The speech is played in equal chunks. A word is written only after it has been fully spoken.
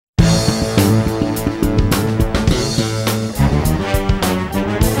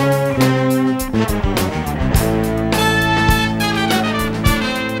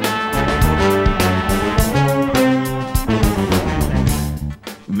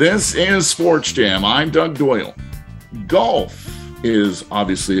This is Sports Jam. I'm Doug Doyle. Golf is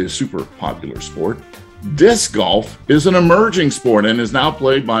obviously a super popular sport. Disc golf is an emerging sport and is now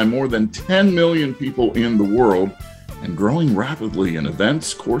played by more than 10 million people in the world and growing rapidly in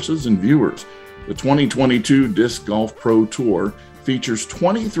events, courses, and viewers. The 2022 Disc Golf Pro Tour features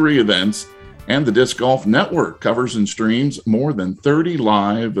 23 events, and the Disc Golf Network covers and streams more than 30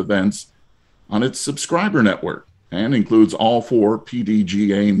 live events on its subscriber network and includes all 4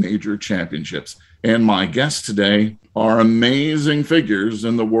 PDGA major championships. And my guests today are amazing figures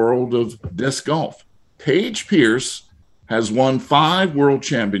in the world of disc golf. Paige Pierce has won 5 world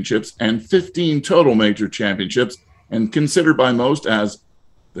championships and 15 total major championships and considered by most as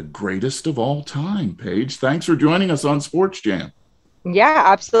the greatest of all time. Paige, thanks for joining us on Sports Jam. Yeah,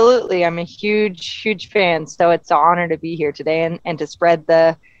 absolutely. I'm a huge fan. So it's an honor to be here today and to spread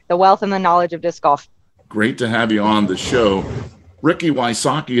the wealth and the knowledge of disc golf. Great to have you on the show. Ricky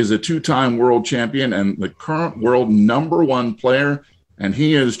Wysocki is a 2-time world champion and the current world #1 player, and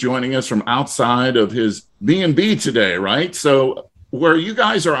he is joining us from outside of his B&B today, right? So where you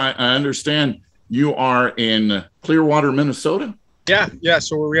guys are, I understand you are in Clearwater, Minnesota? Yeah.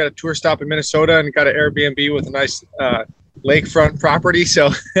 So we got a tour stop in Minnesota and got an Airbnb with a nice lakefront property. So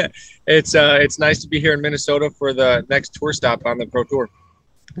it's nice to be here in Minnesota for the next tour stop on the Pro Tour.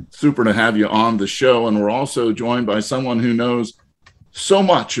 Super to have you on the show. And we're also joined by someone who knows so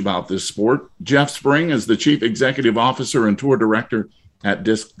much about this sport. Jeff Spring is the Chief Executive Officer and Tour Director at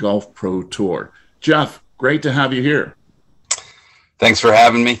Disc Golf Pro Tour. Jeff, great to have you here. Thanks for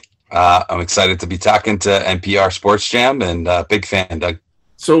having me. I'm excited to be talking to NPR Sports Jam and big fan, Doug.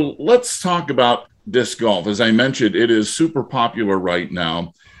 So let's talk about disc golf. As I mentioned, it is super popular right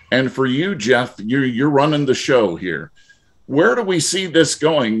now. And for you, Jeff, you're running the show here. Where do we see this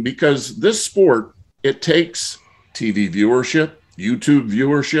going? Because this sport, it takes TV viewership, YouTube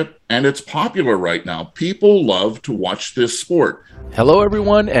viewership, and it's popular right now. People love to watch this sport. Hello,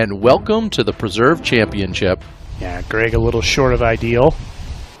 everyone, and welcome to the Preserve Championship. Yeah, Greg, a little short of ideal.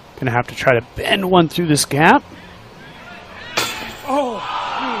 Gonna have to try to bend one through this gap.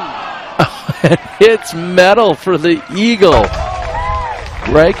 And it's metal for the eagle.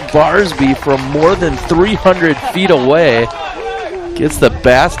 Greg Barsby from more than 300 feet away gets the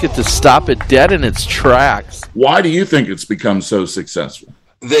basket to stop it dead in its tracks. Why do you think it's become so successful?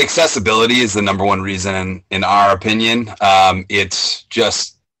 The accessibility is the #1 reason, in our opinion. It's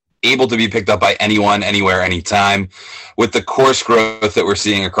just able to be picked up by anyone, anywhere, anytime. With the course growth that we're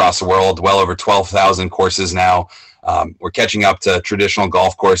seeing across the world, well over 12,000 courses now. We're catching up to traditional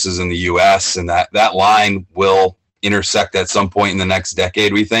golf courses in the U.S., and that line will intersect at some point in the next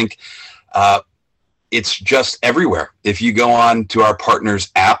decade, we think. It's just everywhere. If you go on to our partner's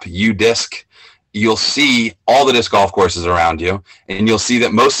app, UDisc, you'll see all the disc golf courses around you, and you'll see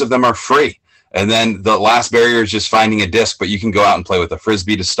that most of them are free. And then the last barrier is just finding a disc, but you can go out and play with a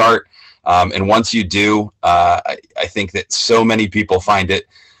Frisbee to start. And once you do, I think that so many people find it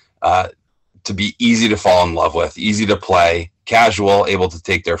to be easy to fall in love with, easy to play, casual, able to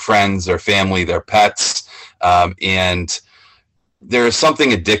take their friends, their family, their pets. And there is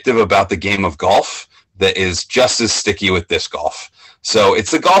something addictive about the game of golf that is just as sticky with disc golf. So it's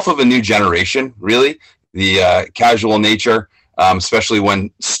the golf of a new generation, really, the casual nature, especially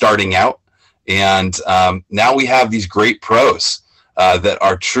when starting out. And now we have these great pros that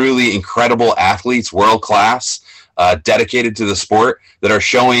are truly incredible athletes, world-class, dedicated to the sport, that are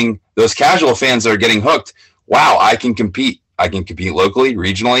showing those casual fans that are getting hooked, wow, I can compete. I can compete locally,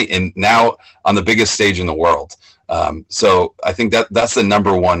 regionally, and now on the biggest stage in the world. So I think that's the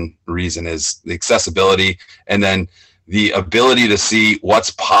 #1 reason, is the accessibility, and then the ability to see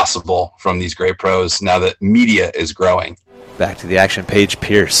what's possible from these great pros now that media is growing. Back to the action, Paige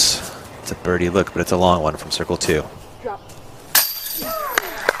Pierce. It's a birdie look, but it's a long one from circle 2.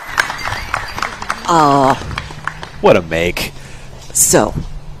 What a make. So,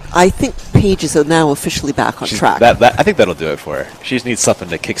 I think Paige is now officially back on track. I think that'll do it for her. She just needs something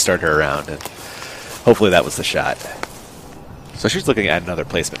to kickstart her around, and hopefully that was the shot. So she's looking at another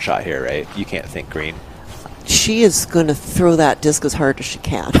placement shot here, right? You can't think green. She is going to throw that disc as hard as she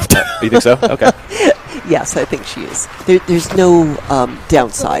can. You think so? Okay. Yes, I think she is. There's no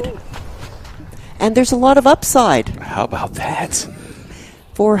downside. And there's a lot of upside. How about that?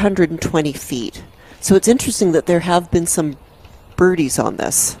 420 feet. So it's interesting that there have been some birdies on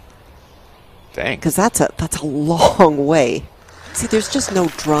this. Dang. Because that's a long way. See, there's just no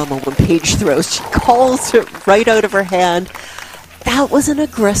drama when Paige throws. She calls it right out of her hand. That was an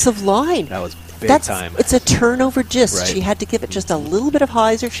aggressive line. That was big time. It's a turnover disc. Right. She had to give it just a little bit of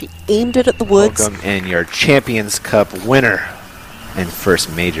hyzer. She aimed it at the woods. Welcome, and your Champions Cup winner. and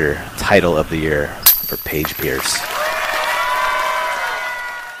first major title of the year for Paige Pierce.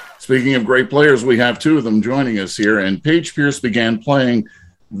 Speaking of great players, we have two of them joining us here, and Paige Pierce began playing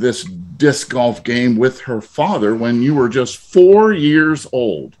this disc golf game with her father when you were just 4 years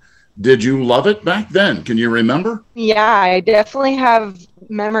old. Did you love it back then? Can you remember? Yeah, I definitely have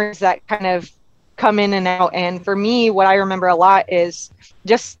memories that kind of come in and out. And for me, what I remember a lot is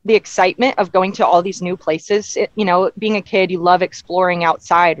just the excitement of going to all these new places. Being a kid, you love exploring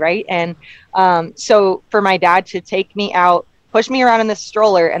outside, right? And so for my dad to take me out, push me around in the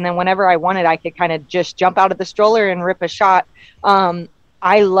stroller, and then whenever I wanted, I could kind of just jump out of the stroller and rip a shot.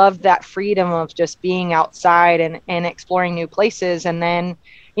 I loved that freedom of just being outside and exploring new places. And then,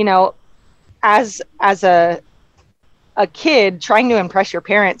 as a kid, trying to impress your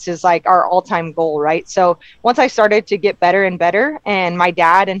parents is like our all-time goal, right? So once I started to get better and better, and my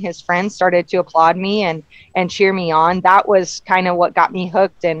dad and his friends started to applaud me and cheer me on, that was kind of what got me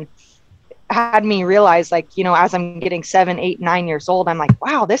hooked and had me realize, as I'm getting 7, 8, 9 years old, I'm like,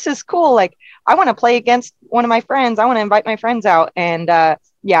 wow, this is cool. Like, I want to play against one of my friends. I want to invite my friends out. And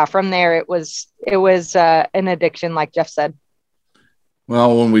from there, it was an addiction, like Jeff said.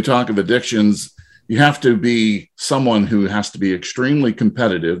 Well, when we talk of addictions, you have to be someone who has to be extremely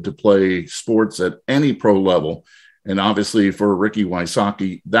competitive to play sports at any pro level. And obviously for Ricky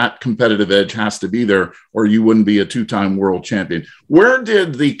Wysocki, that competitive edge has to be there, or you wouldn't be a 2-time world champion. Where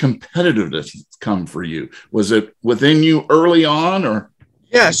did the competitiveness come for you? Was it within you early on, or?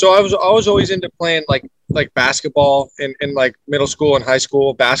 Yeah, so I was always into playing like basketball in like middle school and high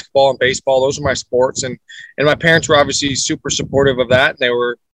school. Basketball and baseball, those were my sports, and my parents were obviously super supportive of that. And they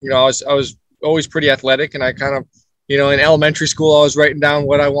were, I was always pretty athletic, and I kind of, in elementary school, I was writing down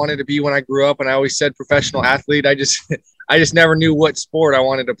what I wanted to be when I grew up, and I always said professional athlete. I just never knew what sport I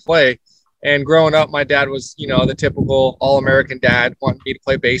wanted to play. And growing up, my dad was, the typical all-American dad, wanting me to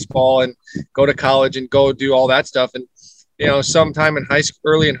play baseball and go to college and go do all that stuff. And sometime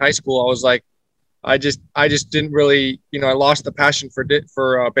early in high school, I was like, I just didn't really, I lost the passion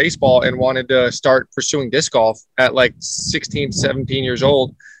for baseball and wanted to start pursuing disc golf at like 16, 17 years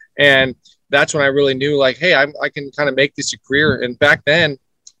old. And that's when I really knew, like, hey, I can kind of make this a career. And back then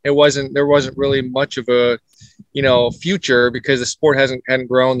there wasn't really much of a, future, because the sport hadn't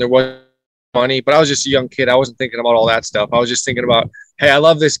grown. There wasn't money, but I was just a young kid. I wasn't thinking about all that stuff. I was just thinking about, hey, I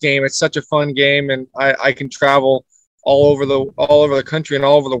love this game. It's such a fun game. And I can travel all over the country and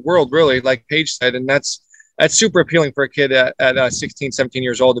all over the world, really, like Paige said. And that's super appealing for a kid at 16, 17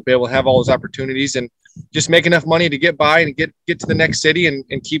 years old to be able to have all those opportunities and just make enough money to get by and get to the next city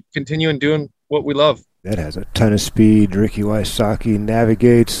and keep continuing doing what we love. That has a ton of speed. Ricky Wysocki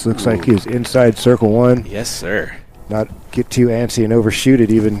navigates. Looks like he's inside circle one. Yes, sir. Not get too antsy and overshoot it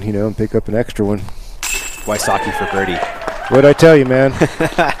even, and pick up an extra one. Wysocki for birdie. What'd I tell you, man?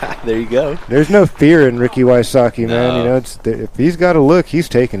 There you go. There's no fear in Ricky Wysocki, man. If he's got a look, he's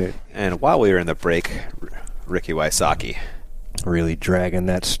taking it. And while we were in the break, Ricky Wysocki really dragging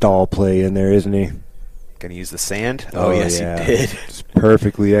that stall play in there, isn't he? Gonna use the sand? Oh yes, yeah. He did. It's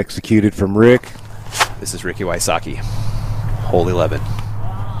perfectly executed from Rick. This is Ricky Wysocki. Hole 11.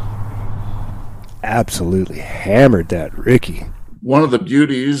 Absolutely hammered that Ricky. One of the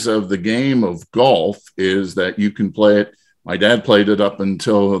beauties of the game of golf is that you can play it. My dad played it up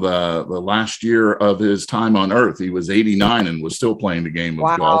until the last year of his time on Earth. He was 89 and was still playing the game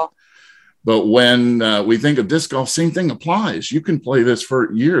of golf. But when we think of disc golf, same thing applies. You can play this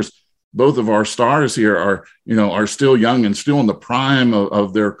for years. Both of our stars here are still young and still in the prime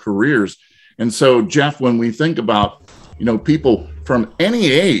of their careers. And so, Jeff, when we think about, people from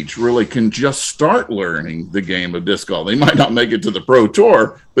any age really can just start learning the game of disc golf. They might not make it to the pro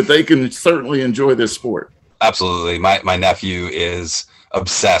tour, but they can certainly enjoy this sport. Absolutely. My nephew is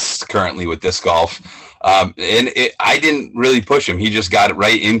obsessed currently with disc golf. I didn't really push him. He just got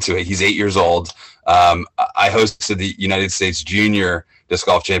right into it. He's 8 years old. I hosted the United States Junior Disc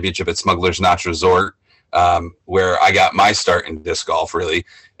Golf Championship at Smuggler's Notch Resort, where I got my start in disc golf, really.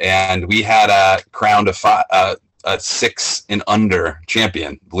 And we had crowned a 6 and under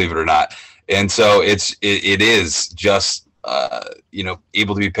champion, believe it or not. And so it is just,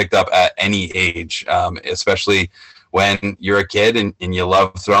 able to be picked up at any age, especially when you're a kid and you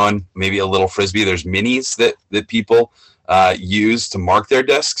love throwing maybe a little Frisbee. There's minis that people use to mark their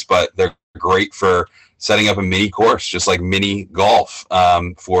discs, but they're great for setting up a mini course, just like mini golf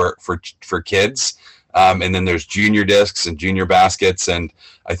for kids. And then there's junior discs and junior baskets. And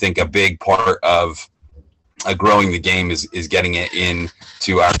I think a big part of growing the game is getting it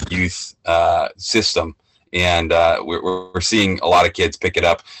into our youth system. And we're seeing a lot of kids pick it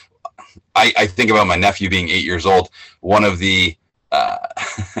up. I think about my nephew being 8 years old. One of the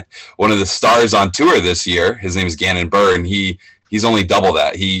one of the stars on tour this year. His name is Gannon Burr, and he's only double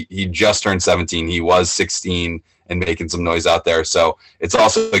that. He just turned 17. He was 16 and making some noise out there. So it's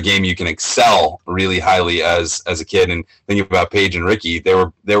also a game you can excel really highly as a kid. And thinking about Paige and Ricky,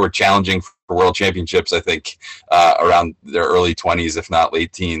 they were challenging for World Championships, I think, around their early 20s, if not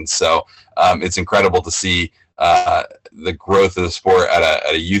late teens. So it's incredible to see the growth of the sport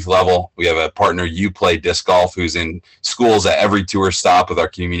at a youth level. We have a partner, You Play Disc Golf, who's in schools at every tour stop with our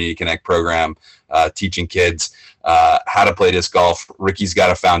Community Connect program, teaching kids how to play disc golf. Ricky's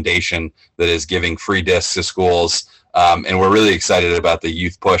got a foundation that is giving free discs to schools, and we're really excited about the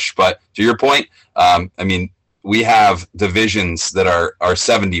youth push. But to your point, I mean, we have divisions that are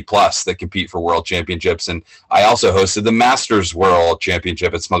 70 plus that compete for world championships. And I also hosted the Masters World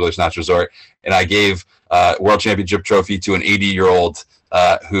Championship at Smuggler's Notch Resort. And I gave world championship trophy to an 80-year-old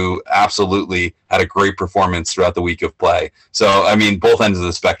who absolutely had a great performance throughout the week of play. So, I mean, both ends of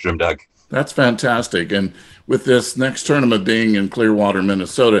the spectrum, Doug. That's fantastic. And with this next tournament being in Clearwater,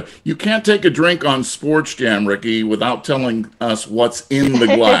 Minnesota, you can't take a drink on SportsJam, Ricky, without telling us what's in the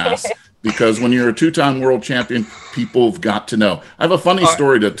glass. Because when you're a two-time world champion, people have got to know. I have a funny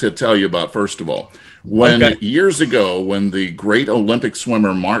story to tell you about, first of all. Years ago, when the great Olympic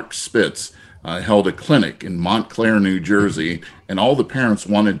swimmer Mark Spitz held a clinic in Montclair, New Jersey, and all the parents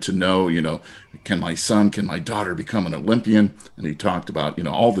wanted to know, can my daughter become an Olympian? And he talked about,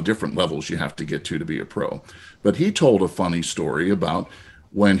 all the different levels you have to get to be a pro. But he told a funny story about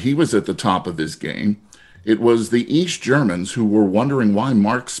when he was at the top of his game. It was the East Germans who were wondering why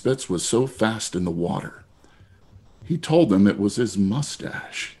Mark Spitz was so fast in the water. He told them it was his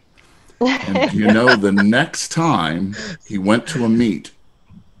mustache. And the next time he went to a meet,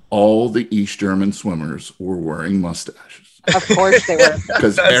 all the East German swimmers were wearing mustaches. Of course they were.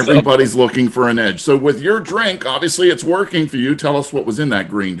 Because everybody's looking for an edge. So with your drink, obviously it's working for you. Tell us what was in that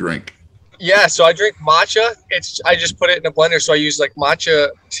green drink. Yeah, so I drink matcha. I just put it in a blender. So I use like matcha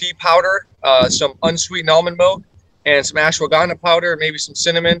tea powder, some unsweetened almond milk, and some ashwagandha powder, maybe some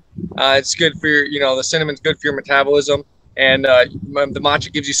cinnamon. It's good for your, the cinnamon's good for your metabolism, and the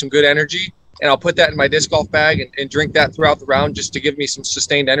matcha gives you some good energy. And I'll put that in my disc golf bag and drink that throughout the round just to give me some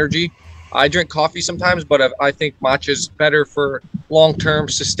sustained energy. I drink coffee sometimes, but I think matcha is better for long-term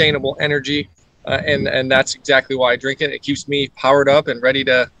sustainable energy. And that's exactly why I drink it. It keeps me powered up and ready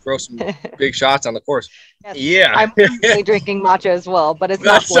to throw some big shots on the course. Yes. Yeah. I'm currently drinking matcha as well, but it's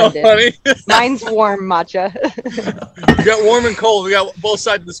not blended. So funny. Mine's warm matcha. We got warm and cold. We got both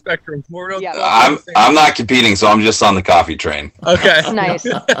sides of the spectrum. I'm not competing, so I'm just on the coffee train. Okay. Nice.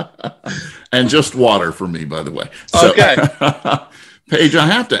 And just water for me, by the way. So, okay. Paige, I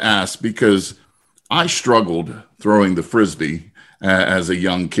have to ask, because I struggled throwing the Frisbee as a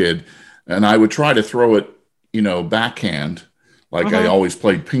young kid. And I would try to throw it, backhand, like I always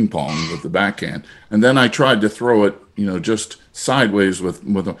played ping pong with the backhand. And then I tried to throw it, just sideways with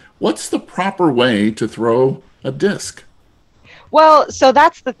what's the proper way to throw a disc? Well, so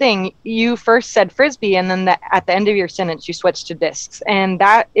that's the thing. You first said Frisbee, and then at the end of your sentence, you switched to discs. And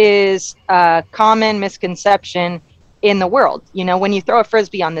that is a common misconception in the world. When you throw a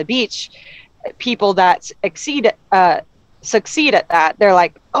Frisbee on the beach, people that succeed at that, they're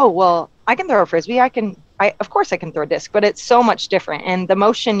like, oh, well, I can throw a Frisbee. Of course I can throw a disc, but it's so much different. And the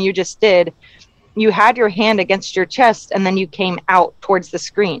motion you just did, you had your hand against your chest and then you came out towards the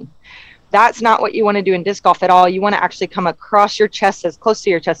screen. That's not what you want to do in disc golf at all. You want to actually come across your chest, as close to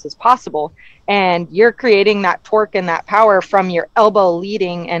your chest as possible. And you're creating that torque and that power from your elbow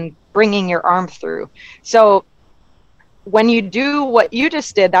leading and bringing your arm through. So when you do what you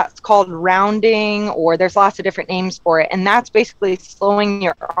just did, that's called rounding, or there's lots of different names for it. And that's basically slowing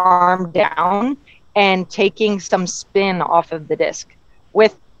your arm down and taking some spin off of the disc.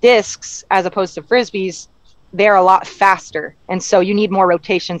 With discs, as opposed to Frisbees, they're a lot faster. And so you need more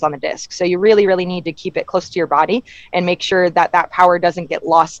rotations on the disc. So you really, really need to keep it close to your body and make sure that that power doesn't get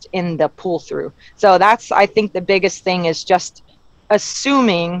lost in the pull through. So that's, I think, the biggest thing is just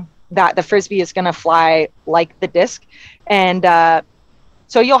assuming that the Frisbee is going to fly like the disc. And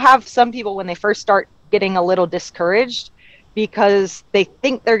so you'll have some people when they first start getting a little discouraged because they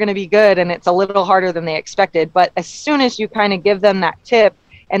think they're going to be good and it's a little harder than they expected. But as soon as you kind of give them that tip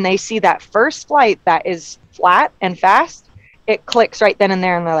and they see that first flight that is flat and fast, it clicks right then and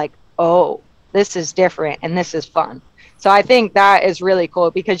there and they're like, oh, this is different and this is fun. So I think that is really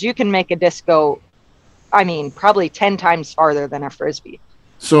cool because you can make a disc go, probably 10 times farther than a Frisbee.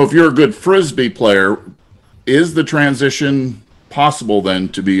 So if you're a good Frisbee player, is the transition possible then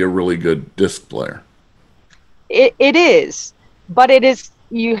to be a really good disc player? It is, but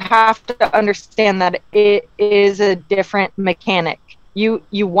you have to understand that it is a different mechanic. you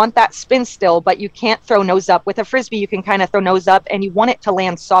want that spin still, but you can't throw nose up. With a Frisbee, you can kind of throw nose up, and you want it to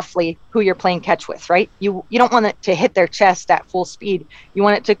land softly who you're playing catch with, right? You don't want it to hit their chest at full speed. You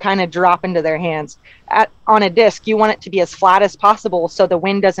want it to kind of drop into their hands. On a disc, you want it to be as flat as possible so the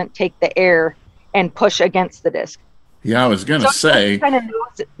wind doesn't take the air and push against the disc. Yeah, I was going to say. Kind of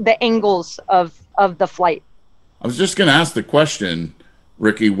knows the angles of the flight. I was just going to ask the question,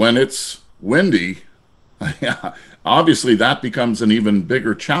 Ricky, when it's windy, obviously that becomes an even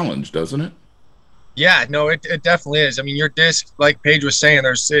bigger challenge, doesn't it? Yeah, no, it definitely is. I mean, your disc, like Paige was saying,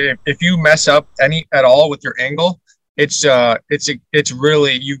 if you mess up any at all with your angle, it's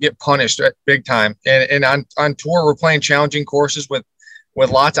really, you get punished big time. And on tour, we're playing challenging courses with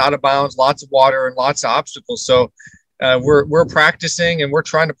lots out of bounds, lots of water, and lots of obstacles. So we're practicing, and we're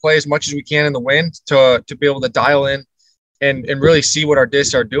trying to play as much as we can in the wind to be able to dial in and really see what our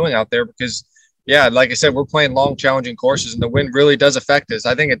discs are doing out there. Because, yeah, like I said, we're playing long, challenging courses, and the wind really does affect us.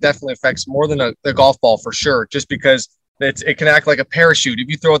 I think it definitely affects more than the golf ball for sure, just because it can act like a parachute. If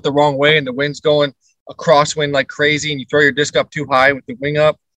you throw it the wrong way and the wind's going a crosswind like crazy, and you throw your disc up too high with the wing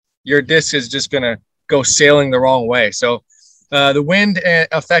up, your disc is just going to go sailing the wrong way. So the wind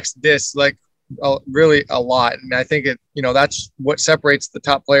affects discs really a lot. And I think that's what separates the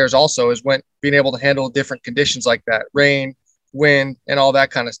top players also, is when being able to handle different conditions like that, rain, wind, and all that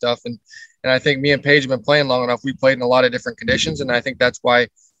kind of stuff. And I think me and Paige have been playing long enough. We played in a lot of different conditions, and I think that's why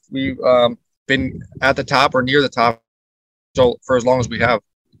we've been at the top or near the top for as long as we have.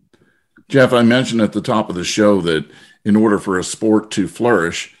 Jeff, I mentioned at the top of the show that in order for a sport to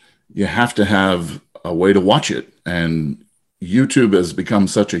flourish, you have to have a way to watch it. And YouTube has become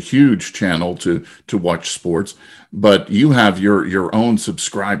such a huge channel to watch sports, but you have your own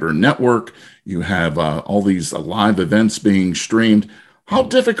subscriber network. You have all these live events being streamed. How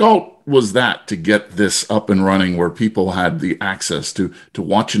difficult was that to get this up and running, where people had the access to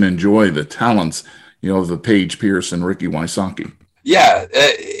watch and enjoy the talents, the Paige Pierce and Ricky Wysocki? Yeah,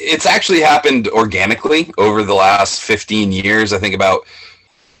 it's actually happened organically over the last 15 years. I think about,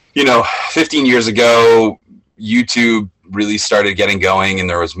 15 years ago, YouTube really started getting going, and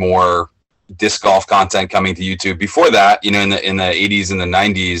there was more disc golf content coming to YouTube. Before that, in the 80s and the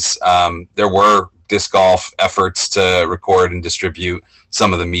 90s, there were disc golf efforts to record and distribute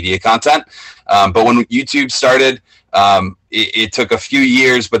some of the media content. But when YouTube started, it took a few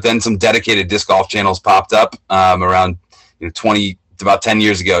years, but then some dedicated disc golf channels popped up around about 10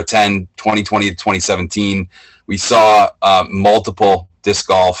 years ago, 2020 to 2017. We saw multiple disc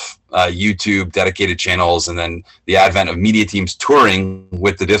golf YouTube dedicated channels, and then the advent of media teams touring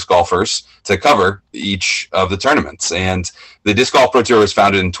with the disc golfers to cover each of the tournaments. And the Disc Golf Pro Tour was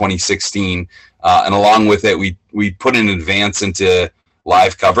founded in 2016, and along with it, we put an advance into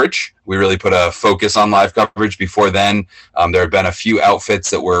live coverage. We really put a focus on live coverage. Before then, there have been a few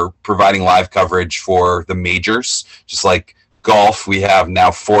outfits that were providing live coverage for the majors. Just like golf, we have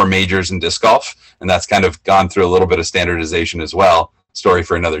now 4 majors in disc golf, and that's kind of gone through a little bit of standardization as well. Story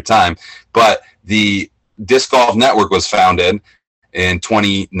for another time. But the Disc Golf Network was founded in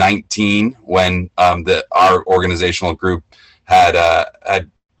 2019 when our organizational group had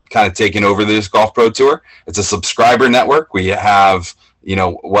kind of taken over the Disc Golf Pro Tour. It's a subscriber network. We have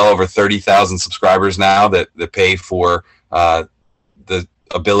well over 30,000 subscribers now that pay for the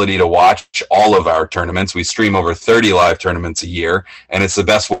ability to watch all of our tournaments. We stream over 30 live tournaments a year, and it's the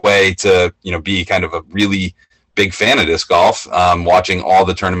best way to be kind of a really big fan of disc golf, watching all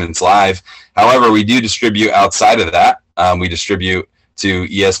the tournaments live. However, we do distribute outside of that. We distribute to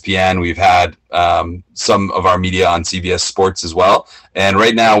ESPN. We've had some of our media on CBS Sports as well. And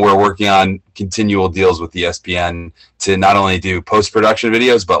right now we're working on continual deals with ESPN to not only do post-production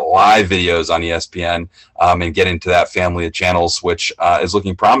videos, but live videos on ESPN and get into that family of channels, which is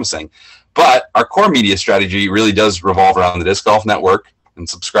looking promising. But our core media strategy really does revolve around the Disc Golf Network and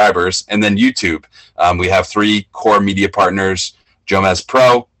subscribers, and then YouTube. We have 3 core media partners: Jomez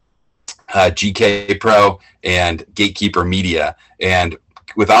Pro, GK Pro, and Gatekeeper Media. And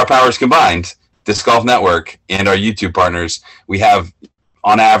with our powers combined, Disc Golf Network and our YouTube partners, we have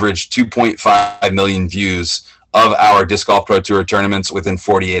on average 2.5 million views of our Disc Golf Pro Tour tournaments within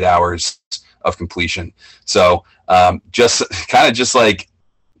 48 hours of completion. So just like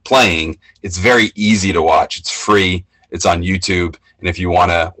playing, it's very easy to watch. It's free. It's on YouTube. And if you want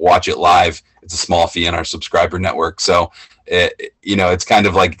to watch it live, it's a small fee in our subscriber network. So, it's kind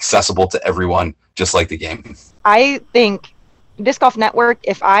of like accessible to everyone, just like the game. I think Disc Golf Network,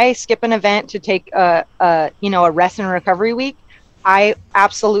 if I skip an event to take a rest and recovery week, I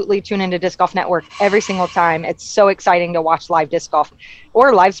absolutely tune into Disc Golf Network every single time. It's so exciting to watch live disc golf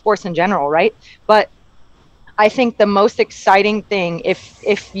or live sports in general, right? But I think the most exciting thing,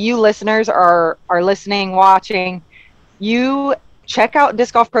 if you listeners are listening, watching, you check out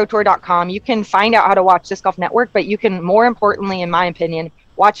discgolfprotour.com. You can find out how to watch Disc Golf Network, but you can, more importantly, in my opinion,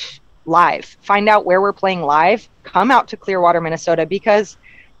 watch live. Find out where we're playing live. Come out to Clearwater, Minnesota, because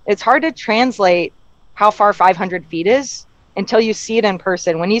it's hard to translate how far 500 feet is until you see it in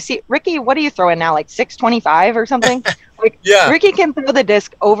person. When you see Ricky, what are you throwing now? Like 625 or something? Like, Yeah. Ricky can throw the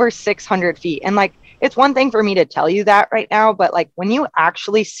disc over 600 feet. And like, it's one thing for me to tell you that right now, but like when you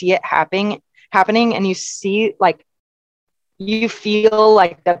actually see it happening and you see, like, you feel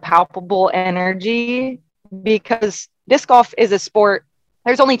like the palpable energy, because disc golf is a sport.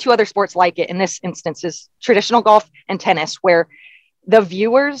 There's only two other sports like it in this instance, is traditional golf and tennis, where the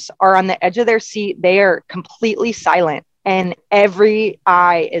viewers are on the edge of their seat. They are completely silent and every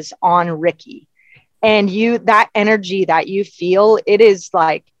eye is on Ricky. And that energy that you feel, it is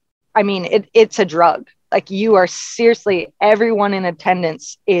like, I mean, it's a drug. Like, you are seriously, everyone in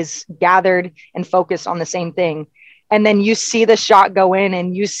attendance is gathered and focused on the same thing. And then you see the shot go in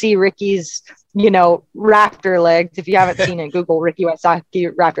and you see Ricky's, raptor legs. If you haven't seen it, Google Ricky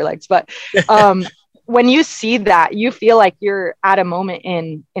Wysocki raptor legs. But when you see that, you feel like you're at a moment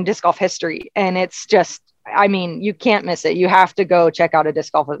in disc golf history. And it's just, I mean, you can't miss it. You have to go check out a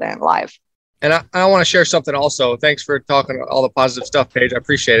disc golf event live. And I want to share something also. Thanks for talking all the positive stuff, Paige. I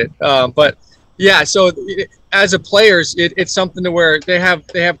appreciate it. But yeah, so as a players, it's something to where they have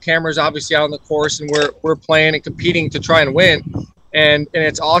cameras obviously out on the course, and we're playing and competing to try and win. And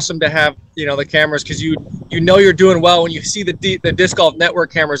it's awesome to have, the cameras, because you're doing well when you see the Disc Golf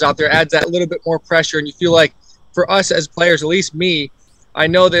Network cameras out there. Adds that little bit more pressure, and you feel like, for us as players, at least me, I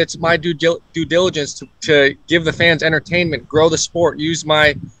know that it's my due diligence to give the fans entertainment, grow the sport, use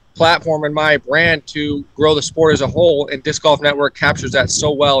my platform and my brand to grow the sport as a whole. And Disc Golf Network captures that so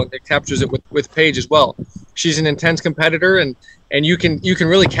well, and it captures it with Paige as well. She's an intense competitor, and you can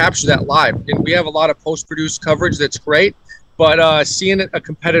really capture that live. And we have a lot of post-produced coverage that's great, but seeing a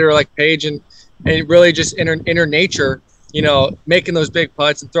competitor like Paige and really just inner nature, making those big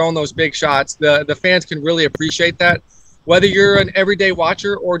putts and throwing those big shots, the fans can really appreciate that. Whether you're an everyday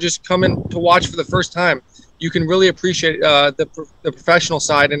watcher or just coming to watch for the first time, you can really appreciate the professional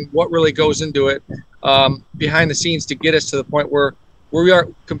side and what really goes into it behind the scenes to get us to the point where we are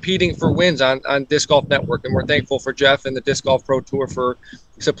competing for wins on Disc Golf Network. And we're thankful for Jeff and the Disc Golf Pro Tour for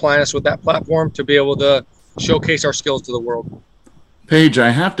supplying us with that platform to be able to showcase our skills to the world. Paige,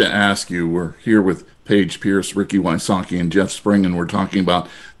 I have to ask you, we're here with Paige Pierce, Ricky Wysocki, and Jeff Spring, and we're talking about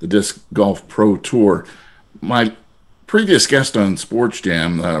the Disc Golf Pro Tour. My previous guest on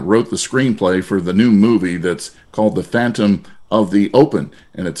SportsJam wrote the screenplay for the new movie that's called The Phantom of the Open,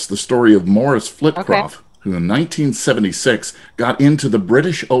 and it's the story of Maurice Flitcroft, who in 1976 got into the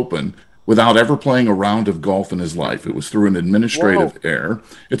British Open without ever playing a round of golf in his life. It was through an administrative error.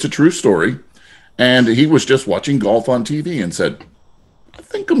 It's a true story, and he was just watching golf on TV and said, I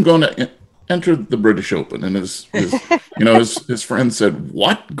think I'm going to enter the British Open. And his friend said,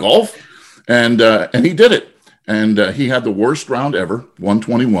 what, golf? And he did it. And he had the worst round ever,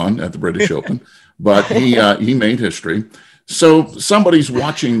 121 at the British Open, but he made history. So somebody's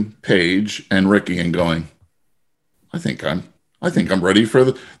watching Paige and Ricky and going, I think I'm ready for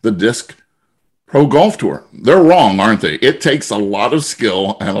the Disc Pro Golf Tour. They're wrong, aren't they? It takes a lot of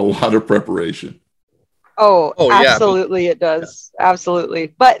skill and a lot of preparation. Oh, absolutely, yeah. It does. Yeah.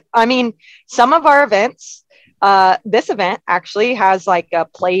 Absolutely. But I mean, some of our events, this event actually has like a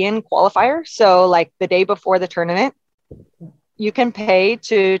play-in qualifier. So like the day before the tournament, you can pay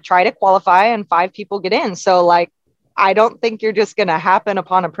to try to qualify and 5 people get in. So like, I don't think you're just going to happen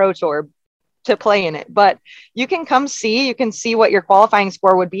upon a pro tour to play in it, but you can come see, you can see what your qualifying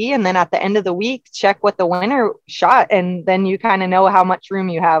score would be. And then at the end of the week, check what the winner shot. And then you kind of know how much room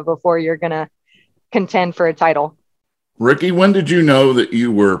you have before you're going to contend for a title. Ricky, when did you know that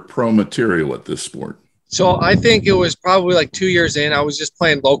you were pro material at this sport? So I think it was probably like 2 years in. I was just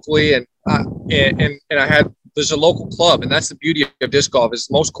playing locally, and there's a local club, and that's the beauty of disc golf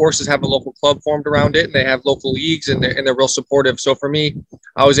is most courses have a local club formed around it, and they have local leagues, and they're real supportive. So for me,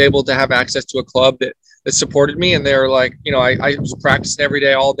 I was able to have access to a club that supported me, and they're like, I was practicing every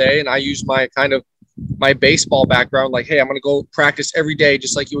day, all day, and I used my baseball background, like, hey, I'm going to go practice every day,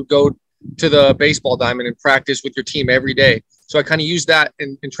 just like you would go to the baseball diamond and practice with your team every day. So I kind of used that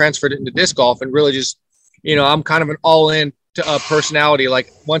and transferred it into disc golf, and really just, I'm kind of an all-in personality.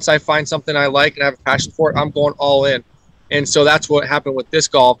 Like once I find something I like and I have a passion for it, I'm going all in. And so that's what happened with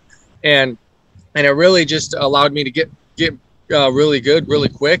disc golf. And it really just allowed me to get really good, really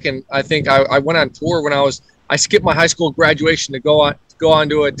quick. And I think I went on tour when I skipped my high school graduation to go go on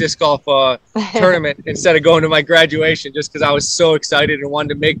to a disc golf tournament instead of going to my graduation, just because I was so excited and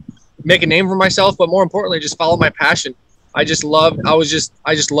wanted to make a name for myself, but more importantly, just follow my passion. I just loved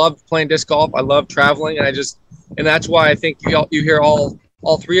playing disc golf. I love traveling, and that's why I think you hear all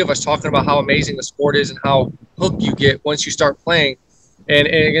three of us talking about how amazing the sport is and how hooked you get once you start playing. And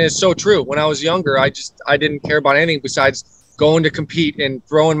it's so true. When I was younger, I didn't care about anything besides going to compete and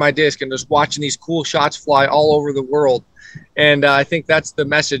throwing my disc and just watching these cool shots fly all over the world. And I think that's the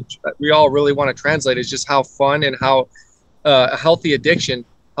message that we all really want to translate, is just how fun and how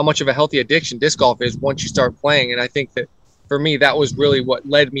how much of a healthy addiction disc golf is once you start playing. And I think that for me, that was really what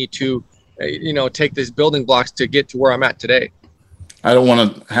led me to, take these building blocks to get to where I'm at today. I don't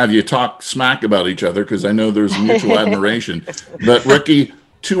want to have you talk smack about each other because I know there's mutual admiration. But Ricky,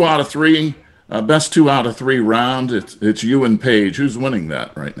 2 out of 3, best 2 out of 3 round. It's you and Paige. Who's winning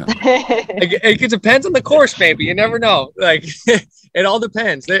that right now? It depends on the course, maybe. You never know. Like it all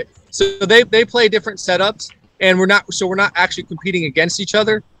depends. They play different setups, and we're not actually competing against each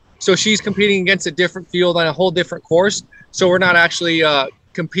other. So she's competing against a different field on a whole different course. So we're not actually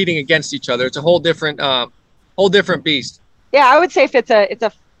competing against each other. It's a whole different beast. Yeah, I would say if it's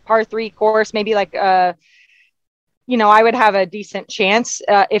a par 3 course, maybe like I would have a decent chance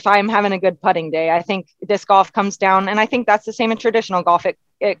if I'm having a good putting day. I think disc golf comes down, and I think that's the same in traditional golf.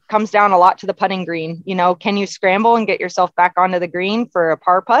 It comes down a lot to the putting green. Can you scramble and get yourself back onto the green for a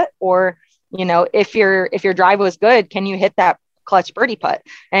par putt, or if your drive was good, can you hit that clutch birdie putt?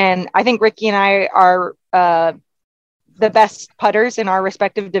 And I think Ricky and I are the best putters in our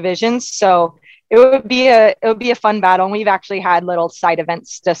respective divisions, so it would be a fun battle. And we've actually had little side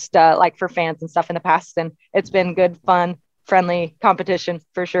events just like for fans and stuff in the past, and it's been good, fun, friendly competition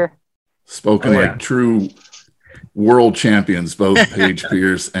for sure. Spoken like true world champions, both Paige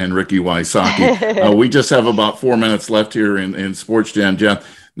Pierce and Ricky Wysocki. We just have about 4 minutes left here in SportsJam, Jeff.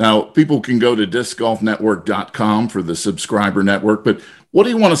 Now, people can go to discgolfnetwork.com for the subscriber network, but what do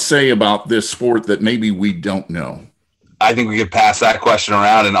you want to say about this sport that maybe we don't know? I think we could pass that question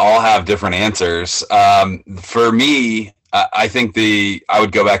around and all have different answers. For me, I think I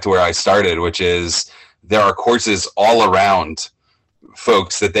would go back to where I started, which is there are courses all around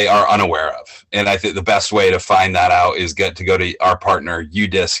folks that they are unaware of. And I think the best way to find that out is go to our partner,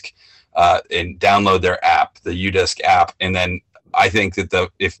 UDisc, and download their app, the UDisc app. And then I think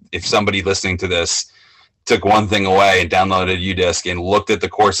that if somebody listening to this took one thing away and downloaded UDisc and looked at the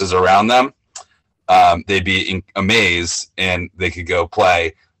courses around them, they'd be amazed and they could go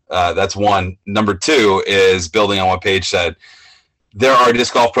play. That's one. Number 2 is building on what Paige said. There are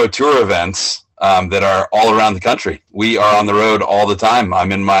Disc Golf Pro Tour events that are all around the country. We are on the road all the time.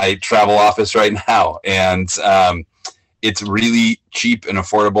 I'm in my travel office right now, and it's really cheap and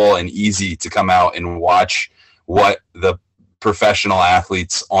affordable and easy to come out and watch what the professional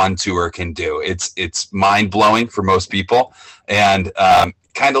athletes on tour can do. It's mind-blowing for most people, and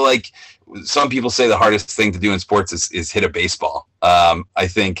kind of like some people say the hardest thing to do in sports is hit a baseball. I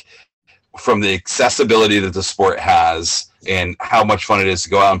think from the accessibility that the sport has and how much fun it is to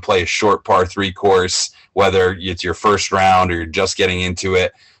go out and play a short par 3 course, whether it's your first round or you're just getting into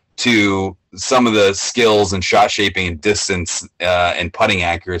it, to some of the skills and shot shaping and distance and putting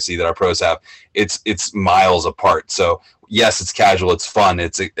accuracy that our pros have, it's miles apart. So yes, it's casual, it's fun,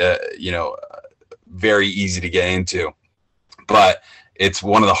 it's very easy to get into, but it's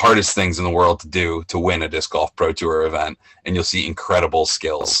one of the hardest things in the world to do, to win a Disc Golf Pro Tour event, and you'll see incredible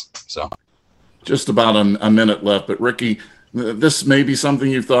skills. So, just about a minute left, but Ricky, this may be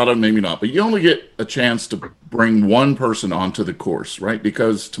something you've thought of, maybe not, but you only get a chance to bring one person onto the course, right?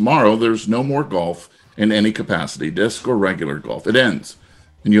 Because tomorrow there's no more golf in any capacity, disc or regular golf. It ends,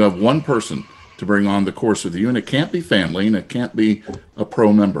 and you have one person to bring on the course with you, and it can't be family, and it can't be a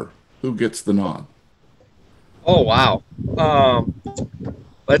pro member. Who gets the nod? Oh wow.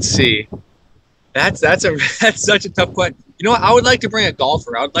 Let's see. That's such a tough question. You know what? I would like to bring a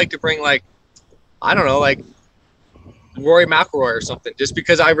golfer. I would like to bring like Rory McIlroy or something, just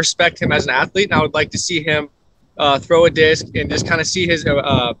because I respect him as an athlete, and I would like to see him throw a disc and just kind of see his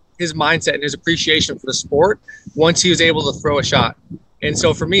mindset and his appreciation for the sport once he was able to throw a shot. And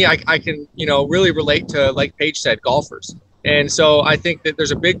so for me, I can really relate to, like Paige said, golfers. And so I think that there's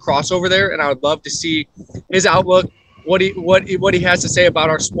a big crossover there, and I would love to see his outlook, what he has to say about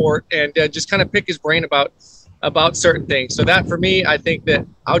our sport, and just kind of pick his brain about certain things. So that for me, I think that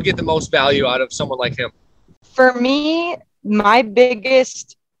I would get the most value out of someone like him. For me, my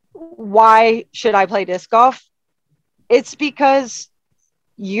biggest why should I play disc golf? It's because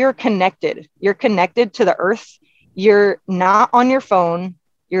you're connected. You're connected to the earth. You're not on your phone.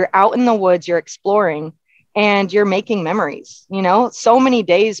 You're out in the woods. You're exploring. and you're making memories. You know, so many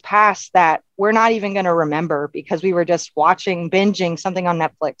days pass that we're not even going to remember because we were just binging something on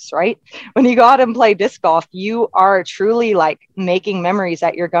Netflix, right? When you go out and play disc golf, you are truly like making memories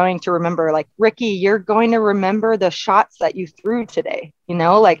that you're going to remember. Like, Ricky, you're going to remember the shots that you threw today, you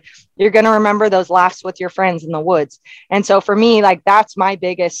know, like you're going to remember those laughs with your friends in the woods. And so for me, like, that's why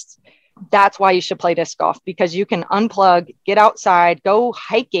you should play disc golf, because you can unplug, get outside, go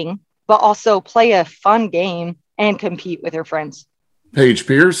hiking, but also play a fun game and compete with your friends. Paige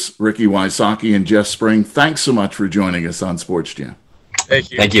Pierce, Ricky Wysocki, and Jeff Spring, thanks so much for joining us on SportsJam.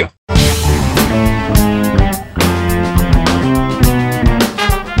 Thank you. Thank you.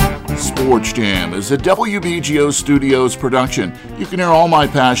 SportsJam is a WBGO Studios production. You can hear all my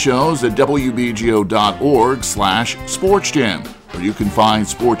past shows at wbgo.org/SportsJam, or you can find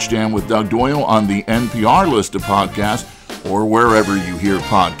SportsJam with Doug Doyle on the NPR list of podcasts or wherever you hear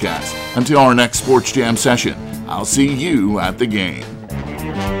podcasts. Until our next SportsJam session, I'll see you at the game.